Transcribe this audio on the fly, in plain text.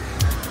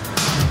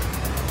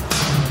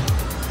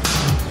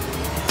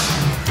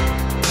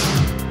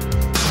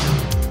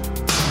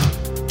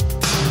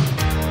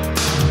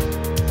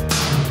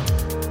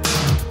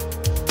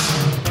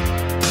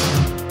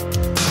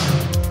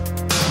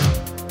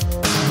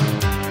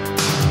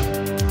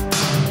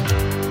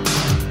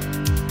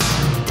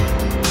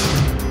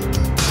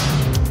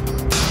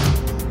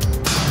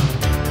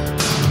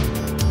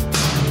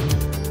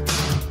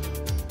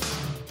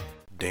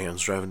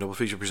Devil's Driving Double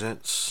Feature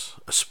presents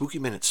A Spooky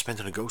Minute Spent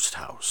in a Ghost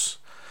House,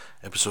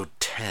 Episode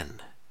 10.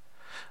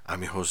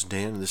 I'm your host,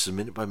 Dan, and this is a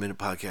minute-by-minute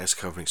podcast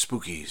covering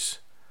spookies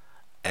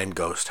and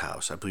Ghost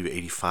House. I believe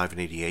 85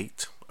 and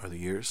 88 are the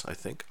years, I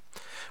think.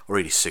 Or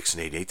 86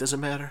 and 88, doesn't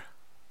matter.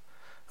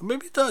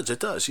 Maybe it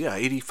does, yeah,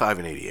 85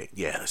 and 88.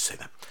 Yeah, let's say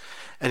that.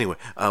 Anyway,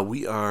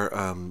 we're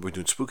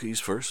doing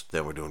spookies first,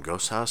 then we're doing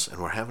Ghost House,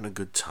 and we're having a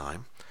good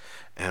time.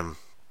 And I'm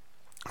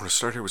going to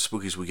start here with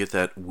spookies. We get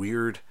that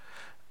weird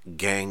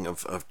gang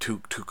of two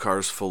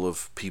cars full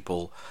of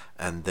people,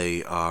 and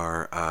they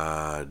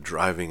are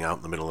driving out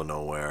in the middle of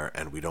nowhere,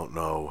 and we don't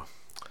know.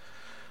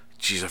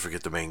 Geez, I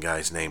forget the main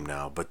guy's name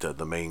now, but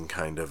the main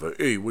kind of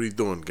hey, what are you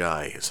doing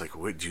guy? It's like,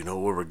 wait, do you know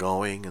where we're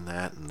going? And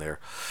that, and they're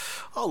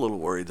all a little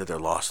worried that they're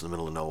lost in the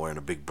middle of nowhere, and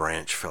a big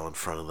branch fell in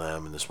front of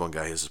them, and this one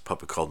guy has a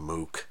puppet called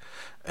Mook,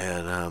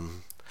 and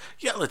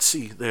yeah, let's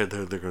see. They're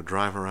going to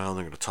drive around.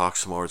 They're going to talk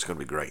some more. It's going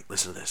to be great.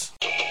 Listen to this.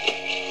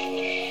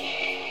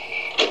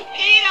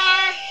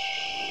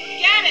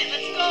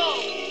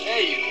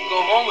 Hey, you can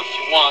go home if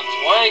you want to.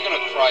 I ain't gonna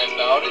cry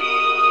about it.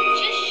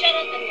 Just shut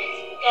up and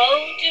let's go,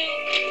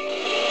 Duke.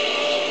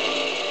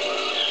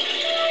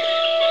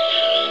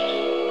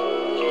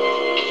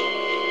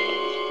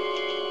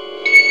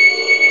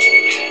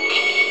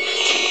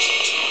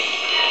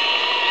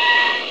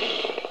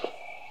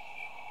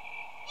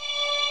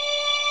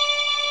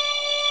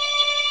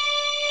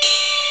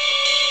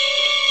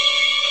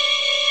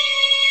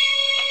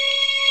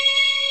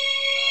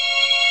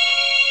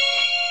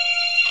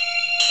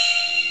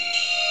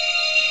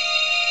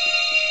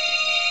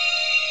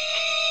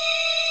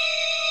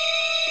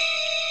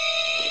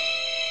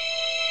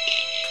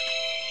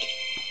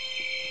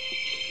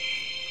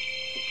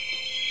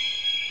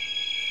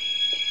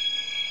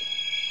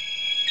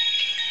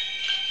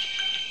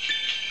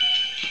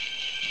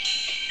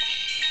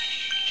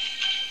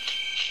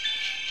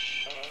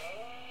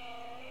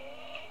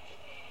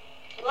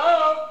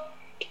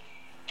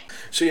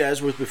 So yeah,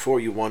 as with before,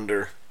 you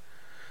wonder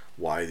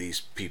why these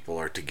people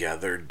are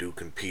together,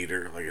 Duke and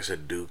Peter. Like I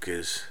said, Duke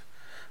is,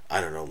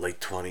 I don't know, late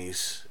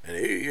 20s, and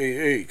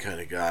hey kind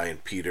of guy,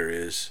 and Peter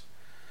is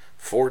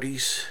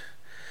 40s,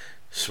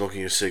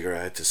 smoking a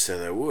cigarette to say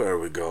that, where are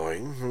we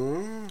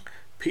going?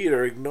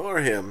 Peter, ignore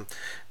him.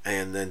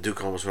 And then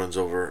Duke almost runs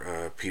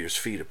over Peter's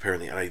feet,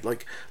 apparently. And I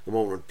like the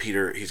moment when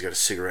Peter, he's got a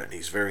cigarette and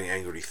he's very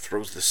angry. He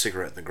throws the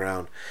cigarette in the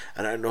ground.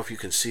 And I don't know if you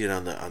can see it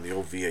on the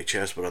old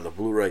VHS, but on the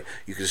Blu-ray,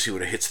 you can see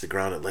when it hits the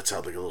ground, it lets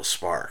out like a little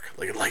spark.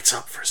 Like it lights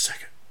up for a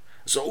second.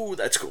 So,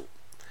 that's cool.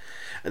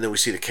 And then we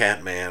see the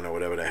cat man, or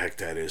whatever the heck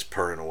that is,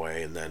 purring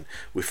away. And then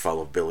we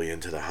follow Billy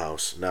into the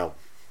house. Now,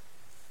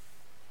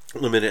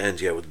 the minute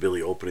ends, with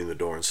Billy opening the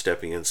door and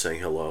stepping in, saying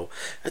hello.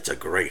 That's a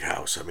great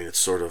house. I mean, it's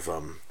sort of,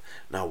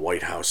 not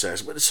White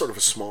House-esque, but it's sort of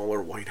a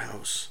smaller White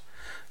House,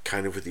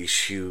 kind of with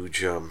these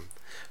huge,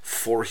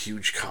 4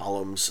 huge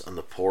columns on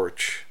the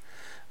porch,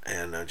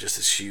 and just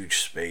this huge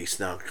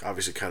space. Now,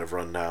 obviously kind of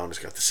run down. It's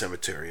got the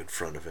cemetery in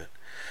front of it.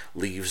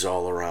 Leaves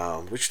all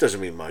around, which doesn't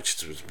mean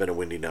much. It's been a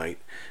windy night.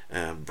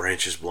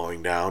 Branches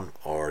blowing down,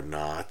 or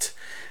not.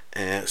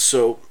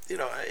 So,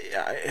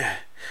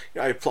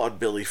 I applaud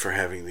Billy for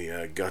having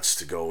the guts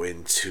to go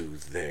into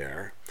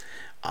there.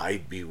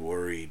 I'd be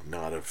worried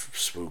not of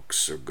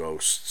spooks or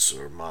ghosts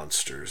or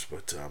monsters,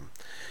 but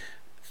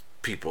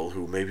people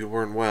who maybe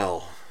weren't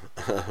well,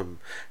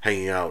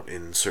 hanging out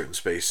in certain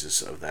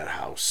spaces of that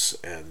house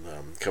and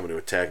coming to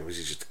attack him because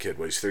he's just a kid.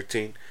 Well, he's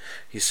 13,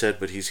 he said,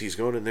 but he's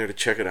going in there to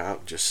check it out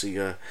and just see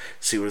what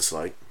it's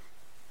like.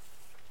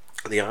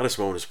 The oddest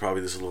moment is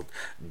probably this little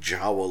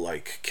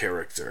Jawa-like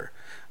character,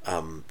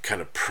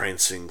 kind of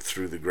prancing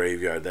through the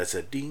graveyard. That's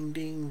a ding,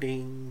 ding,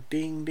 ding,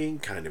 ding, ding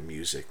kind of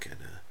music, and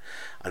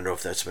I don't know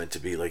if that's meant to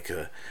be like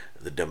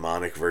the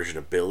demonic version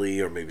of Billy,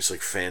 or maybe it's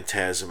like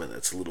Phantasm, and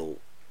that's a little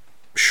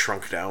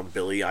shrunk down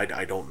Billy.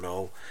 I don't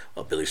know.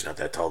 Well, Billy's not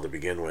that tall to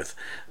begin with,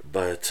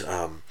 but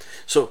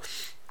so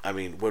I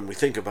mean, when we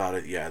think about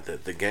it,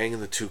 the gang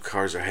and the 2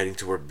 cars are heading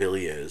to where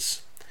Billy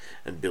is,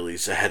 and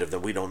Billy's ahead of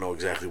them. We don't know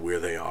exactly where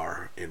they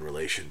are in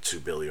relation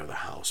to Billy or the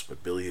house,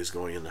 but Billy is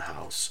going in the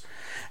house,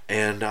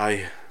 and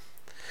I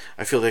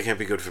feel that can't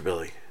be good for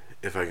Billy,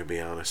 if I can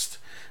be honest.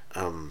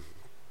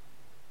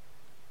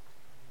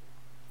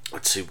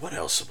 Let's see, what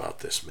else about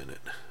this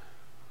minute?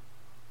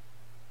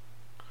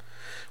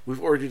 We've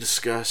already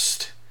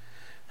discussed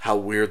how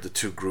weird the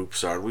 2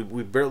 groups are.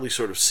 We barely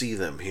sort of see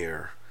them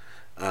here,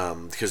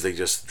 because they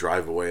just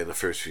drive away in the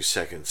first few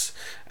seconds.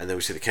 And then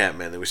we see the cat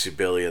man, then we see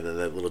Billy, and then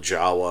that little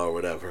Jawa or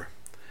whatever.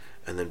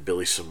 And then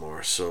Billy some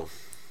more. So,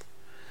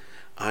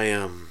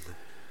 I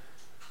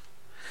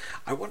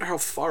wonder how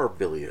far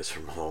Billy is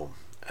from home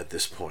at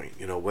this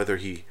point. Whether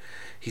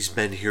he's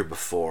been here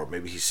before.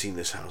 Maybe he's seen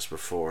this house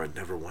before and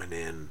never went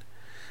in.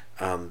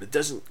 It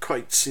doesn't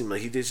quite seem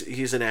like he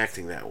isn't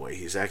acting that way.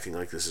 He's acting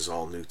like this is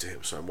all new to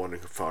him. So I'm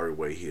wondering how far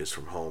away he is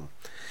from home.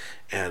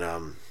 And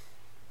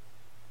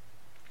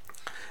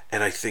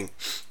I think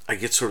I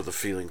get sort of the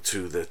feeling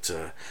too that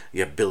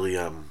Billy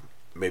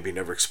maybe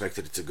never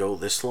expected it to go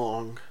this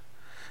long.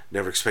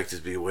 Never expected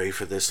to be away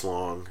for this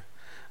long.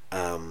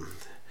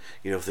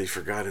 If they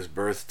forgot his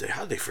birthday,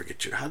 how'd they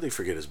forget you? How'd they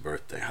forget his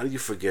birthday? How did you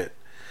forget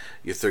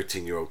your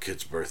 13-year-old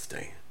kid's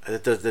birthday?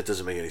 That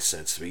doesn't make any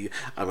sense to me.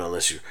 I mean,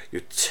 unless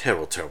you're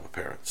terrible, terrible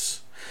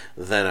parents,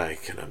 then I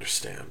can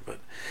understand. But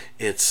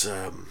it's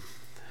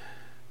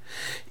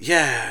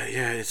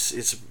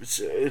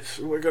it's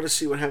we're gonna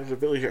see what happens with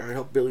Billy here. I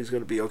hope Billy's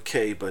gonna be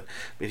okay, but I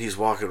mean, he's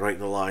walking right in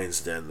the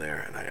lion's den there,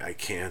 and I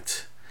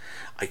can't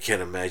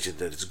imagine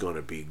that it's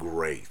gonna be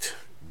great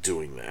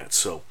doing that.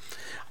 So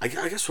I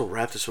guess we'll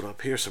wrap this one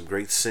up here. Some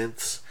great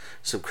synths,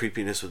 some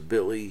creepiness with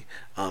Billy.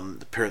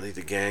 Apparently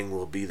the gang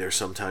will be there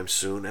sometime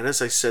soon. And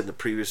as I said in the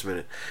previous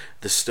minute,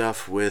 the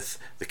stuff with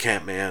the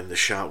Catman, the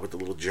shot with the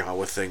little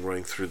Jawa thing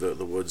running through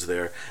the woods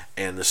there,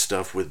 and the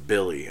stuff with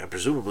Billy, and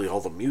presumably all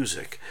the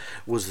music,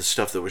 was the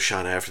stuff that was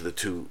shot after the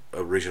two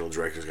original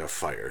directors got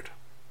fired.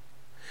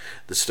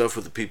 The stuff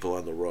with the people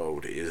on the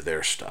road is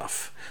their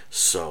stuff.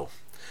 So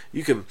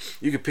you can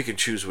pick and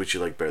choose what you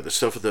like better. The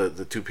stuff with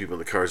the two people in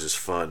the cars is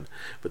fun,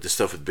 but the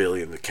stuff with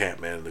Billy and the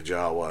Catman and the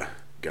Jawa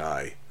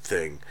guy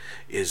thing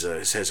has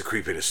a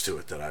creepiness to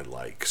it that I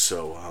like.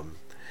 So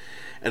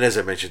and as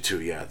I mentioned too,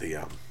 yeah,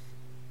 I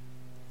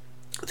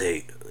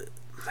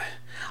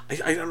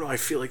don't know, I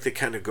feel like they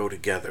kind of go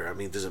together. I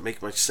mean, does it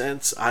make much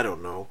sense? I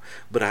don't know,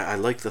 but I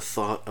like the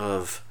thought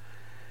of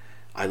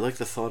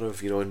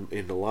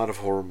in a lot of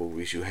horror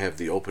movies you have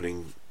the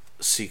opening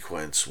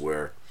sequence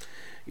where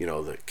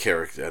the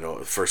character,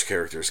 the first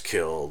character is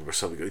killed or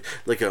something,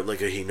 like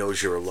a He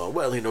Knows You're Alone.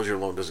 Well, He Knows You're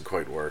Alone doesn't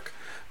quite work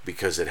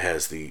because it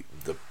has the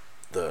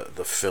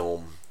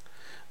film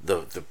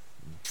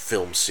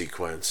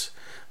sequence,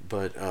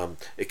 but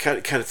it kind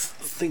of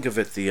think of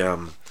it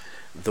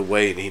the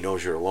way in He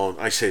Knows You're Alone.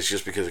 I say it's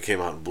just because it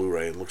came out in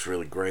Blu-ray and looks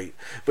really great,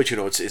 but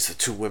it's the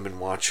two women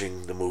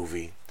watching the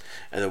movie,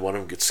 and then one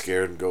of them gets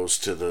scared and goes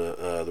to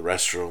the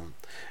restroom,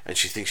 and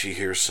she thinks she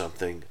hears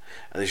something,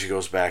 and then she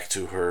goes back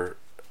to her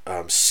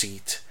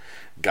seat.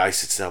 Guy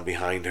sits down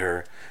behind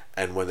her,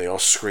 and when they all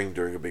scream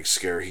during a big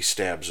scare, he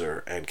stabs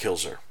her and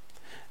kills her.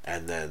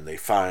 And then they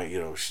find,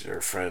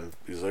 her friend,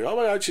 he's like, oh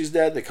my God, she's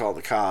dead. They call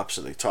the cops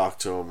and they talk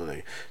to him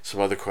and some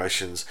other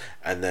questions.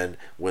 And then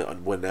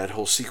when that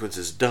whole sequence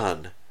is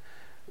done,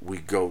 we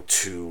go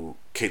to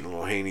Caitlin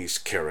O'Haney's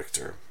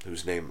character,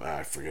 whose name,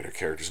 I forget her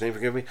character's name,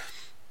 forgive me,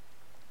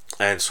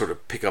 and sort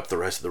of pick up the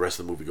rest of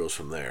the movie goes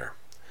from there.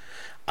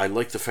 I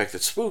like the fact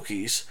that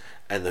Spookies,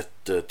 and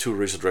the two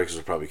original directors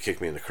will probably kick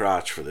me in the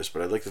crotch for this,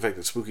 but I like the fact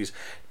that Spookies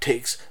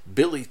takes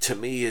Billy. To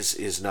me,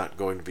 is not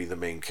going to be the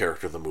main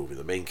character of the movie.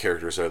 The main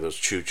characters are those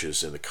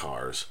chooches in the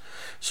cars.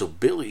 So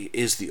Billy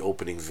is the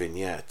opening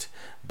vignette,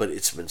 but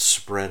it's been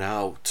spread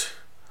out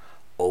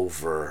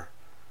over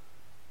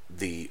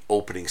the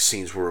opening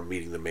scenes where we're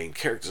meeting the main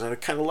characters, and I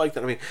kind of like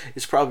that. I mean,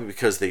 it's probably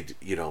because they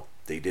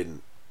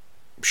didn't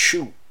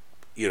shoot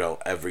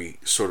every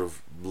sort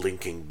of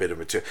linking bit of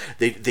material.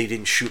 They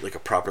didn't shoot like a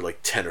proper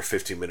 10 or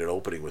 15 minute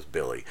opening with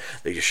Billy.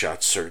 They just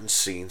shot certain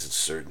scenes and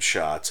certain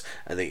shots,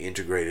 and they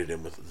integrated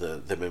them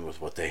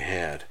with what they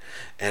had.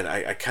 And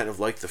I kind of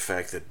like the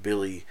fact that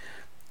Billy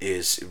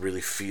really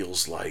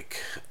feels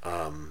like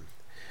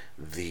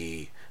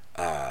the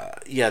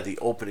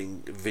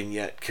opening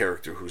vignette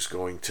character who's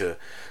going to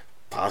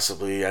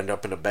possibly end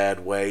up in a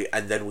bad way,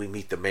 and then we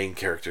meet the main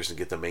characters and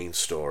get the main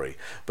story.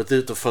 But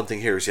the fun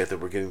thing here is that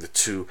we're getting the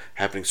two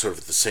happening sort of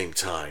at the same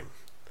time,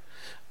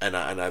 and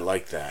I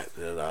like that.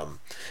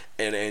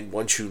 And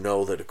once you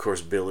know that, of course,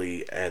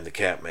 Billy and the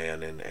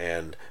Catman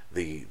and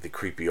the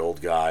creepy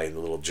old guy and the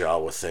little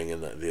Jawa thing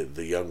and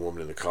the young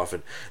woman in the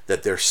coffin,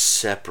 that they're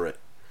separate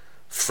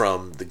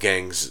from the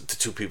gangs, the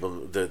two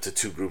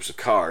groups of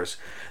cars,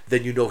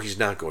 then you know he's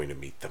not going to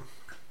meet them.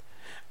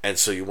 And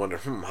so you wonder,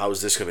 how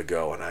is this going to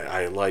go? And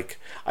I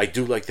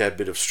do like that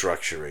bit of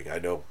structuring. I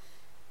know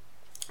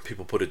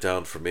people put it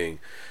down for being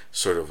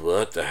sort of,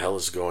 what the hell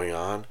is going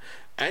on?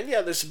 And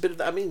yeah, there's a bit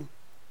of, I mean,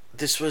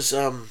 this was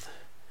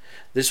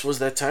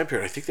that time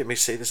period. I think they may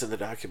say this in the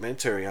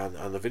documentary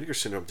on the Vinegar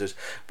Syndrome,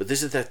 but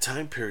this is that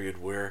time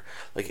period where,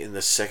 in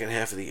the second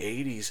half of the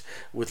 80s,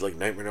 with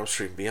Nightmare on Elm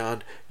Street and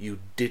beyond, your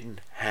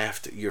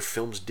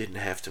films didn't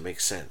have to make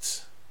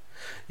sense.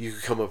 You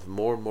could come up with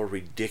more and more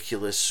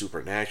ridiculous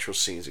supernatural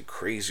scenes and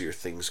crazier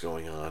things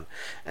going on,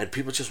 and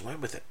people just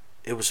went with it.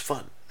 It was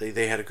fun.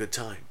 They had a good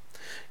time,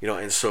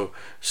 And so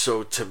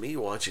to me,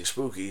 watching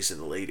Spookies in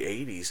the late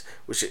 80s,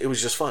 it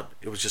was just fun.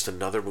 It was just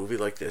another movie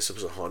like this. It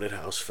was a haunted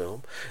house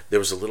film. There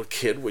was a little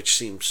kid, which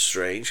seemed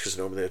strange because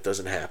normally that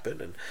doesn't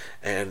happen,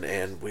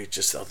 and we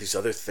just saw these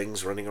other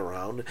things running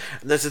around.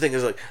 And that's the thing,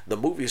 is the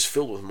movie is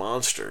filled with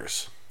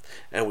monsters,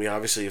 and we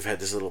obviously have had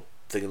this little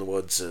thing in the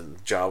woods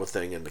and Jawa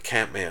thing and the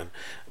Catman,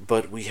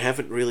 but we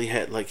haven't really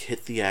had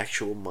hit the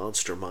actual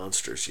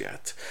monsters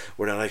yet.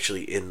 We're not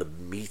actually in the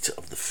meat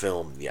of the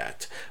film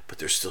yet, but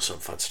there's still some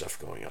fun stuff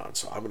going on.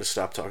 So I'm going to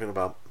stop talking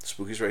about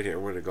Spookies right here.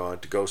 We're going to go on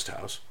to Ghost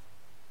House.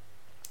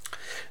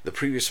 The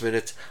previous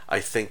minute, I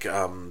think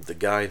the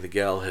guy and the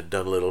gal had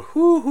done a little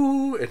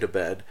hoo-hoo into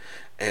bed,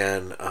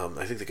 and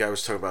I think the guy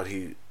was talking about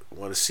he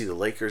wanted to see the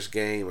Lakers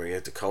game, or he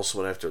had to call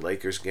someone after the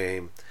Lakers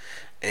game,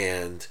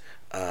 and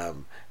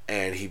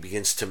and he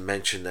begins to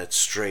mention that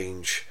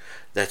strange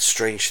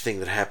thing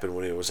that happened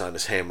when he was on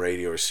his ham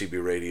radio or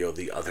CB radio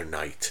the other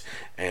night.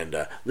 And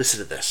listen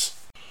to this.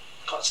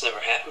 Oh, it's never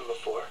happened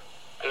before.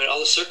 I mean,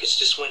 all the circuits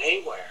just went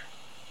haywire.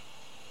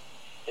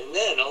 And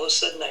then all of a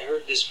sudden I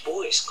heard this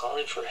voice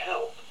calling for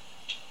help.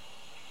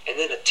 And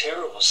then a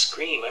terrible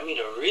scream. I mean,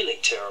 a really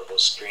terrible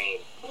scream.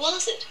 What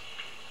was it?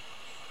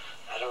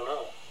 I don't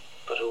know.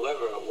 But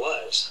whoever it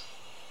was,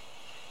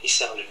 he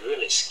sounded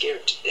really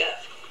scared to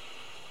death.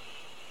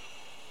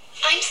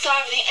 I'm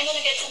starving. I'm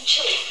gonna get some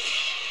chili.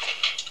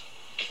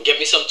 Get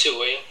me some too,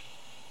 will you?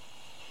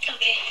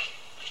 Okay.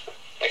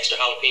 Extra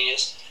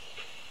jalapenos.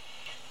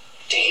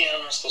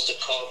 Damn, I'm supposed to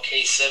call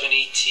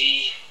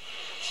K7ET.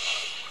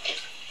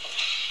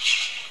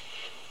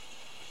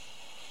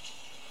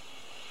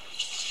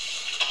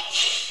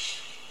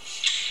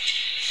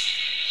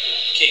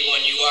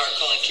 K1UR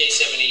calling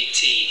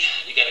K7ET.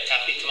 You got a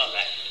copy? Come on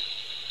back.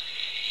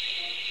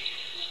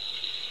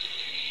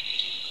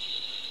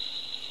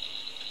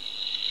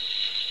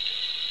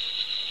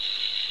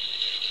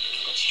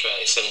 Let's try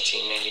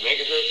 1790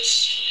 megahertz.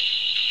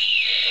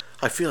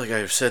 I feel like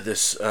I've said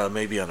this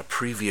maybe on a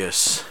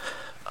previous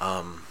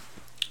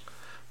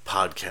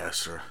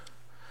podcast, or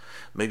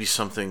maybe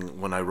something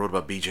when I wrote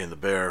about BJ and the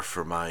Bear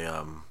for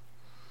my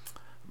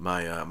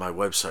my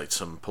website,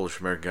 some Polish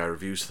American Guy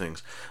reviews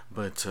things.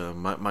 But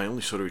my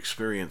only sort of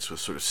experience with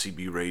sort of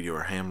CB radio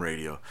or ham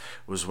radio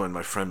was when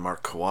my friend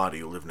Mark Kawadi,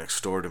 who lived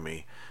next door to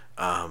me,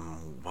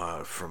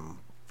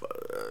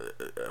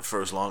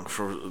 for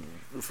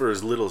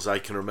as little as I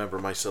can remember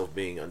myself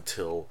being,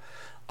 until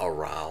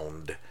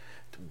around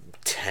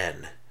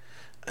 10,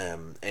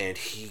 and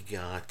he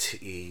got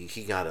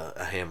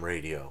a ham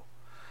radio,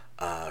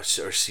 or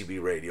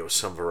CB radio,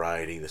 some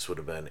variety. This would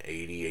have been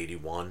 80,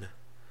 81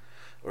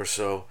 or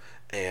so,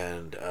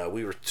 and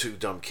we were two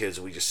dumb kids,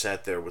 and we just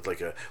sat there with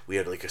we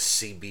had a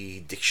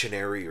CB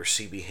dictionary or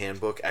CB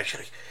handbook.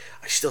 Actually,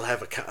 I still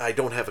have I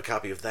don't have a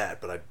copy of that,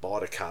 but I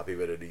bought a copy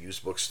of it at a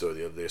used bookstore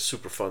the other day. A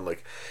super fun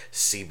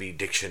CB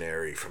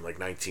dictionary from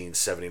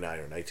 1979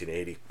 or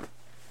 1980.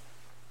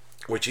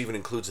 Which even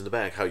includes in the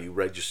back how you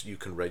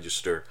can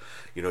register,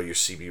 your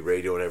CB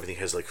radio, and everything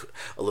has a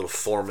little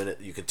form in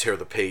it. You can tear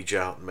the page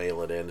out and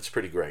mail it in. It's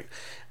pretty great.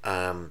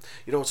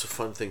 It's a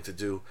fun thing to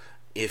do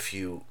if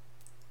you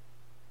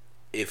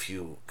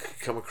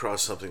come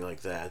across something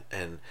like that,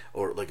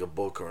 or a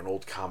book or an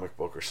old comic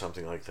book or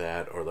something like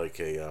that, or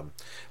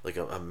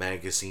a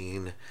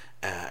magazine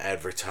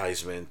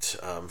advertisement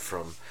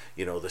from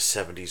the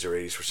 70s or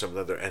 80s for something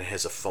other, and it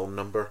has a phone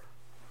number.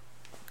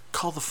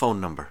 Call the phone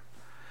number.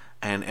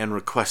 And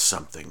request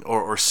something,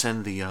 or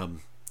send the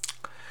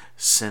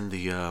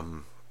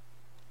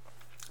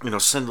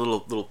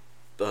little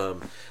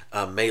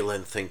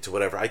mail-in thing to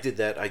whatever. I did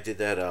that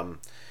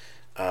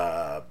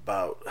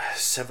about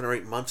 7 or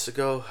 8 months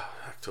ago.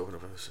 October,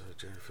 November,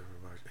 January,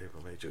 February, March,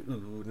 April, May,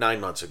 June. 9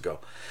 months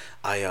ago.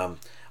 I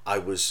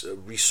was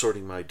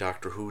resorting my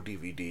Doctor Who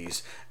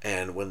DVDs,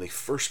 and when they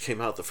first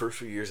came out, the first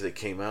few years they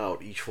came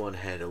out, each one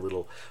had a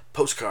little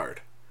postcard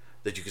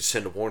that you could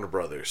send to Warner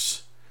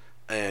Brothers.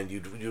 And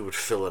you would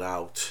fill it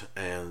out,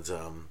 and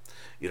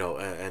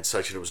and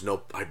such, and it was no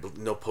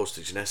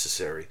postage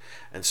necessary.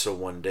 And so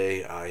one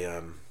day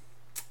and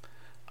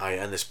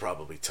this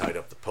probably tied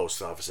up the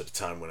post office at a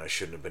time when I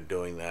shouldn't have been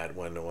doing that,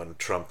 when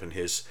Trump and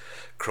his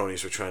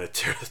cronies were trying to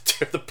tear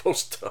the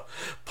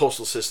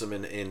postal system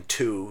in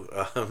two,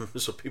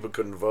 so people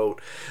couldn't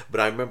vote. But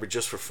I remember,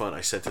 just for fun,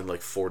 I sent in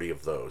 40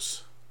 of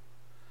those.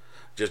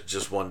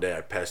 Just one day, I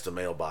passed a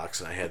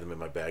mailbox and I had them in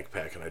my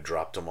backpack, and I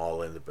dropped them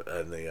all in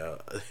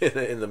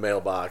the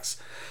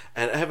mailbox,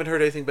 and I haven't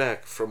heard anything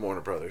back from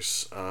Warner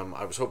Brothers.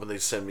 I was hoping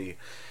they'd send me,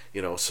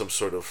 some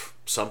sort of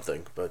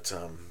something, but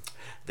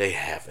they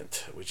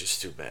haven't, which is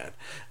too bad.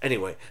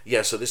 Anyway,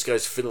 yeah. So this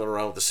guy's fiddling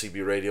around with the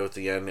CB radio at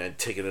the end and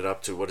taking it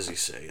up to, what does he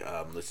say?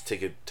 Let's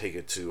take it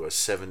to a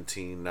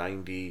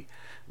 1790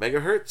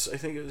 megahertz. I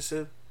think it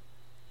said.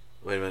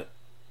 Wait a minute.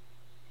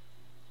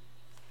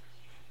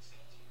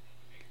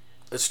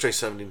 Let's try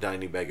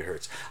 1790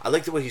 megahertz. I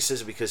like the way he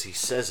says it, because he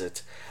says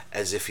it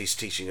as if he's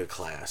teaching a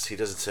class. He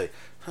doesn't say,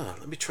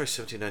 let me try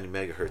 1790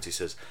 megahertz. He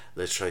says,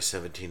 let's try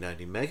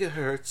 1790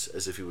 megahertz,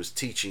 as if he was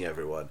teaching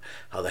everyone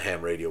how the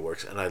ham radio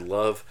works. And I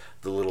love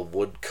the little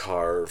wood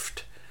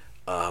carved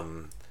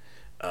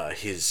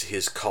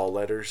his call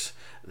letters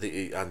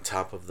on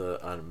top of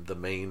the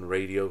main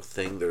radio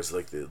thing. There's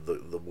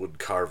the wood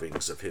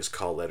carvings of his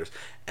call letters,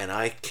 and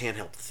I can't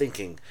help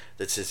thinking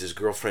that since his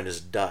girlfriend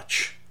is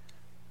Dutch,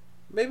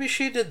 maybe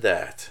she did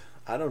that.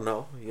 I don't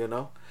know,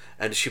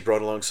 And she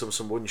brought along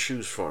some wooden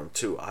shoes for him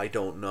too. I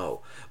don't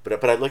know,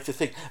 but I'd like to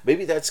think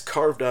maybe that's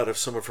carved out of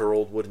some of her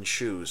old wooden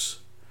shoes.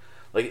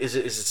 Is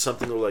it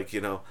something where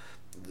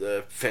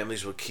the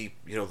families would keep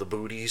the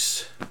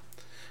booties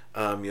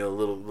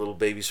Little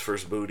baby's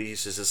first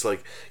booties. Is this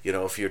like,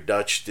 if you're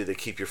Dutch, did they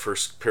keep your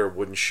first pair of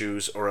wooden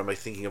shoes, or am I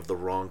thinking of the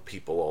wrong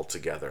people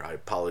altogether? I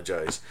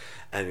apologize,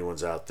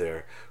 anyone's out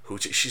there who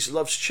she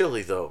loves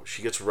chili though.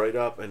 She gets right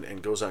up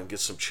and goes out and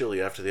gets some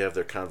chili after they have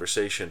their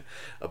conversation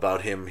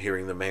about him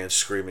hearing the man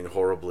screaming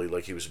horribly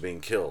like he was being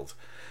killed.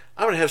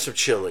 I'm gonna have some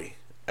chili,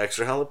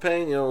 extra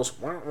jalapenos,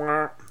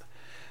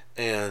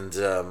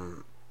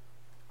 and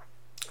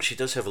she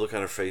does have a look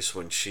on her face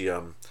when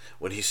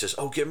when he says,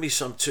 "Oh, give me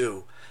some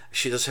too."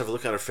 She does have a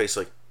look on her face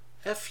like,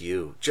 "F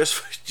you," just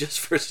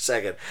for a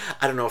second.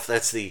 I don't know if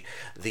that's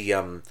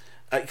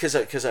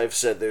because I've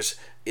said there's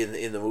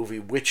in the movie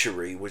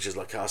Witchery, which is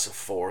La Casa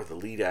 4, the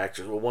lead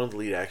actress, one of the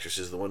lead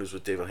actresses, the one who's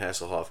with David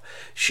Hasselhoff,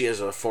 she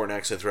has a foreign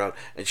accent throughout,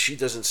 and she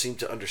doesn't seem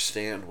to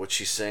understand what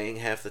she's saying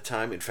half the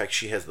time. In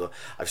fact,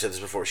 I've said this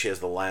before, she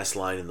has the last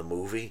line in the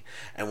movie,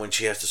 and when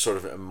she has to sort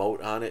of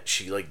emote on it,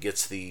 she like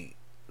gets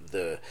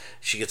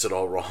she gets it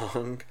all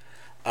wrong.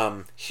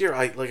 Here,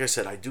 like I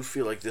said, I do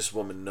feel like this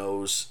woman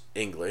knows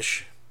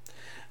English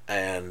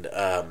and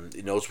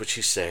knows what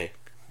she's saying,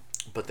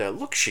 but that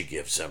look she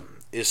gives him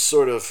is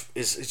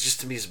just,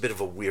 to me, is a bit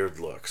of a weird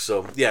look.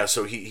 So yeah,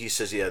 so he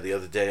says, the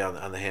other day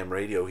on the ham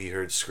radio he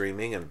heard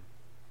screaming, and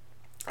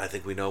I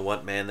think we know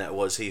what man that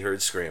was he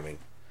heard screaming.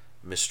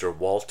 Mr.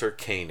 Walter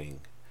Koenig.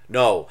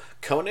 No,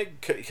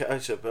 Koenig.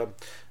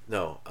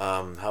 No.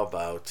 How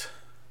about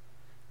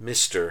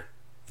Mr.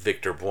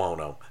 Victor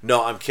Buono?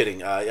 No, I'm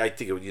kidding. I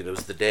think it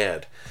was the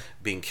dad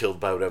being killed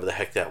by whatever the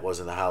heck that was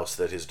in the house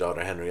that his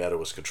daughter Henrietta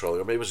was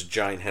controlling, or maybe it was a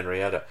giant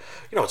Henrietta.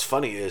 What's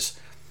funny is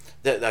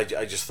that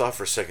I just thought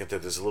for a second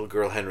that there's a little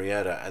girl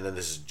Henrietta, and then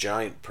this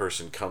giant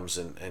person comes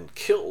in and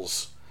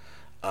kills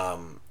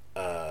the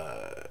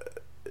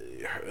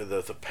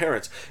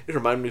parents. It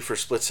reminded me for a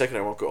split second,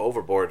 I won't go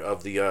overboard,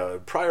 of the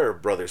Pryor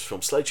Brothers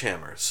film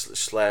Sledgehammer.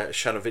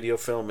 Shot a video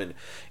film, and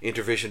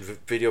Intervision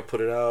Video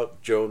put it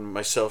out. Joe and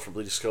myself from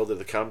Bleeding Skull did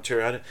the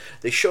commentary on it.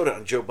 They showed it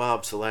on Joe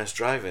Bob's The Last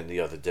Drive-In the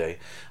other day.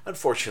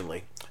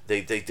 Unfortunately, they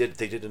did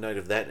a night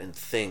of that and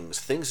Things.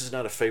 Things is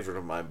not a favorite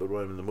of mine, but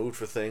when I'm in the mood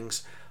for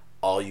Things,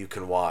 all you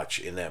can watch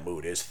in that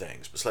mood is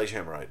Things. But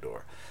Sledgehammer I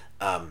adore.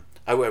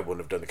 I wouldn't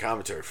have done the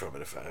commentary from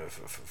it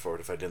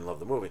if I didn't love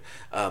the movie.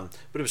 But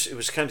it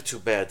was kind of too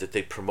bad that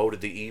they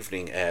promoted the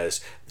evening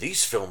as,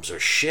 these films are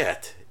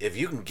shit. If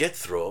you can get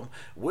through them,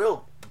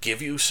 we'll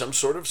give you some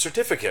sort of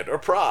certificate or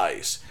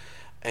prize.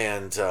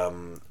 And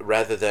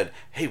rather than,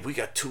 hey, we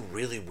got two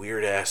really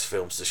weird ass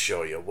films to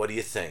show you. What do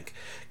you think?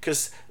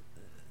 Because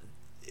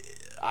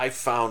I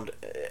found,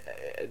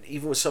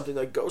 even with something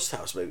like Ghost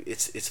House, maybe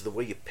it's the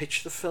way you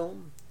pitch the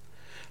film.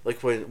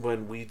 Like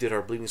when we did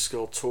our Bleeding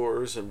Skull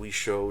tours and we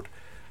showed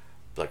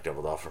Black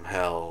Devil Doll from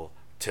Hell,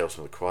 Tales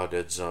from the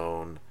Quaddead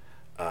Zone,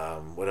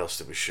 what else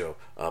did we show?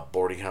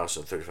 Boarding House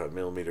on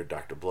 35mm,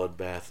 Dr.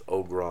 Bloodbath,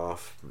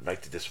 Ogroff,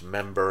 Night to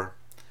Dismember,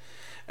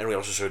 and we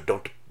also showed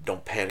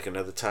Don't Panic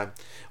Another Time.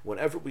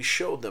 Whenever we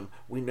showed them,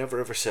 we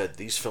never ever said,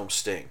 these films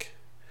stink.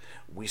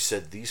 We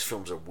said, these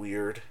films are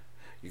weird.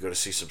 You're going to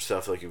see some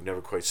stuff like you've never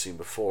quite seen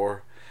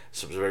before.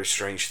 Some very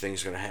strange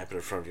things are going to happen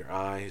in front of your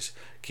eyes.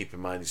 Keep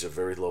in mind, these are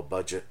very low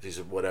budget. These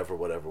are whatever.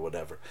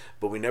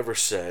 But we never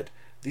said,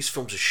 these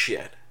films are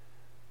shit.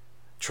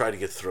 Try to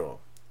get through them.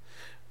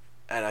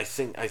 And I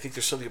think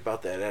there's something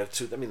about that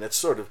attitude. I mean, that's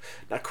sort of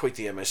not quite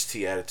the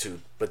MST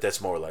attitude, but that's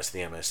more or less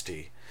the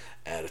MST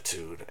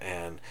attitude.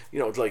 And,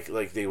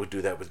 like they would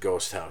do that with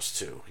Ghost House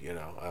too,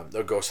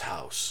 or Ghost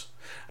House.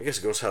 I guess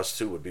Ghost House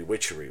 2 would be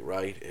Witchery,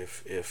 right?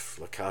 If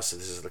La Casa,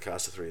 this is La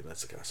Casa 3 and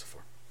that's La Casa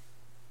 4.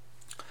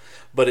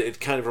 But it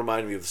kind of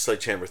reminded me of the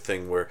Sledgehammer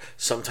thing, where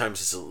sometimes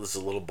it's a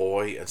little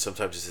boy and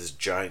sometimes it's this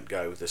giant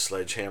guy with a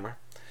sledgehammer.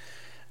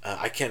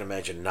 I can't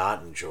imagine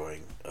not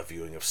enjoying a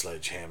viewing of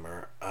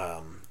Sledgehammer.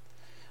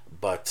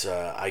 But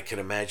I can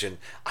imagine,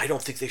 I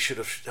don't think they should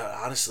have,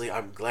 honestly,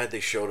 I'm glad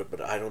they showed it,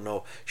 but I don't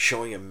know,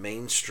 showing a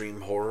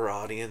mainstream horror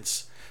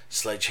audience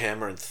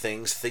Sledgehammer and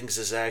Things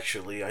is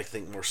actually, I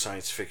think, more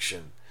science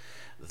fiction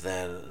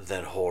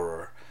than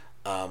horror.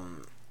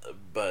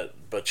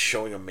 But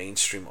showing a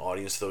mainstream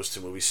audience those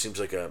two movies seems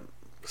like a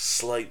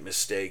slight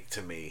mistake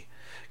to me,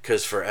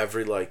 because for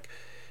every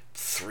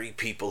 3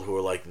 people who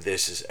are like,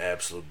 this is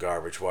absolute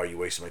garbage, why are you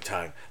wasting my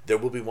time, there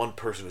will be one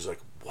person who's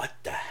like, what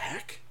the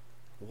heck?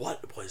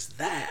 What was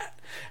that?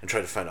 And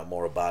try to find out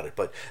more about it.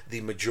 But the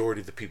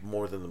majority of the people,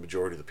 more than the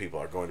majority of the people,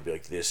 are going to be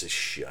like, this is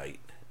shite.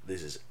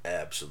 This is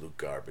absolute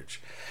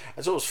garbage.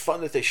 And so it was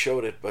fun that they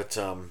showed it, but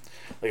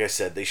like I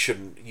said,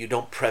 you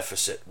don't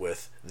preface it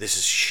with, this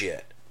is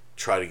shit.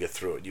 Try to get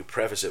through it. You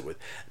preface it with,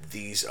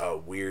 these are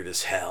weird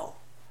as hell.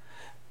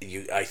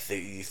 You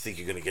think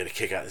you're going to get a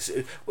kick out of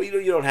this. Well,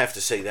 you don't have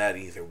to say that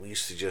either. We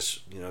used to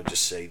just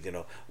say,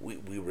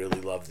 we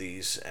really love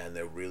these and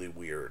they're really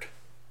weird.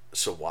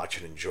 So watch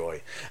and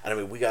enjoy. And I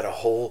mean, we got a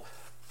whole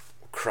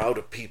crowd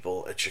of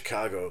people in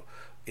Chicago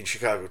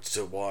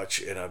to watch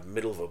in the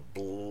middle of a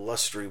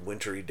blustery,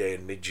 wintry day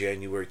in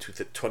mid-January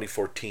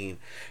 2014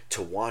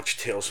 to watch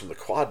Tales from the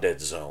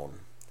Quaddead Zone.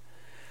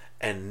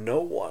 And no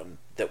one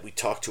that we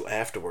talked to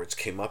afterwards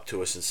came up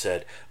to us and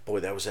said, boy,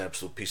 that was an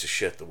absolute piece of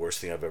shit, the worst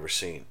thing I've ever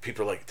seen.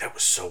 People are like, that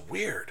was so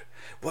weird.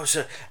 What was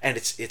that? And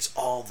it's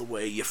all the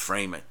way you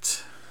frame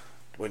it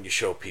when you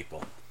show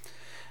people.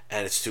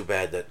 And it's too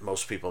bad that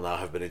most people now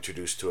have been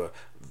introduced to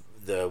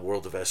the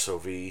world of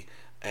SOV,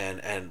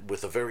 and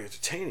with a very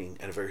entertaining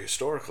and a very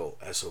historical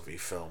SOV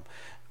film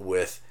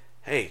with,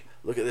 hey,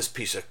 look at this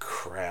piece of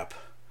crap.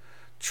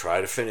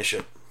 Try to finish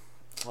it.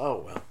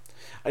 Oh, well.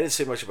 I didn't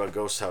say much about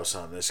Ghost House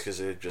on this because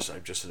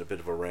I'm just in a bit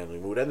of a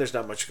rambling mood, and there's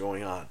not much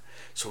going on.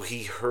 So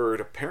he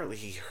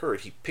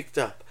picked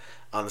up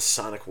on the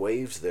sonic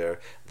waves there,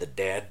 the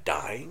dad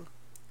dying,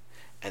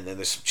 and then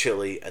there's some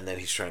chili, and then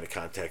he's trying to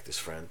contact his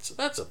friend. So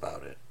that's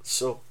about it.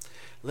 So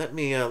let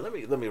me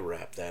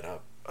wrap that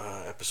up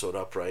episode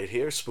up right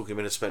here. Spooky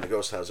Minute Spent at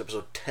Ghost House,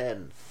 episode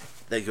 10.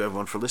 Thank you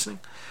everyone for listening.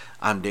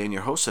 I'm Dan,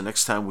 your host, and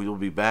next time we will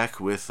be back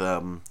with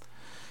we'll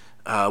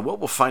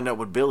find out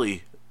what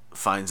Billy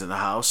finds in the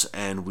house,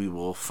 and we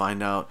will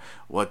find out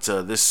what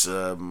this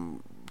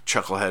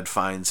chucklehead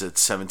finds at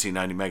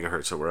 1790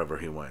 megahertz or wherever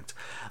he went.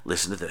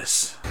 Listen to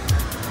this.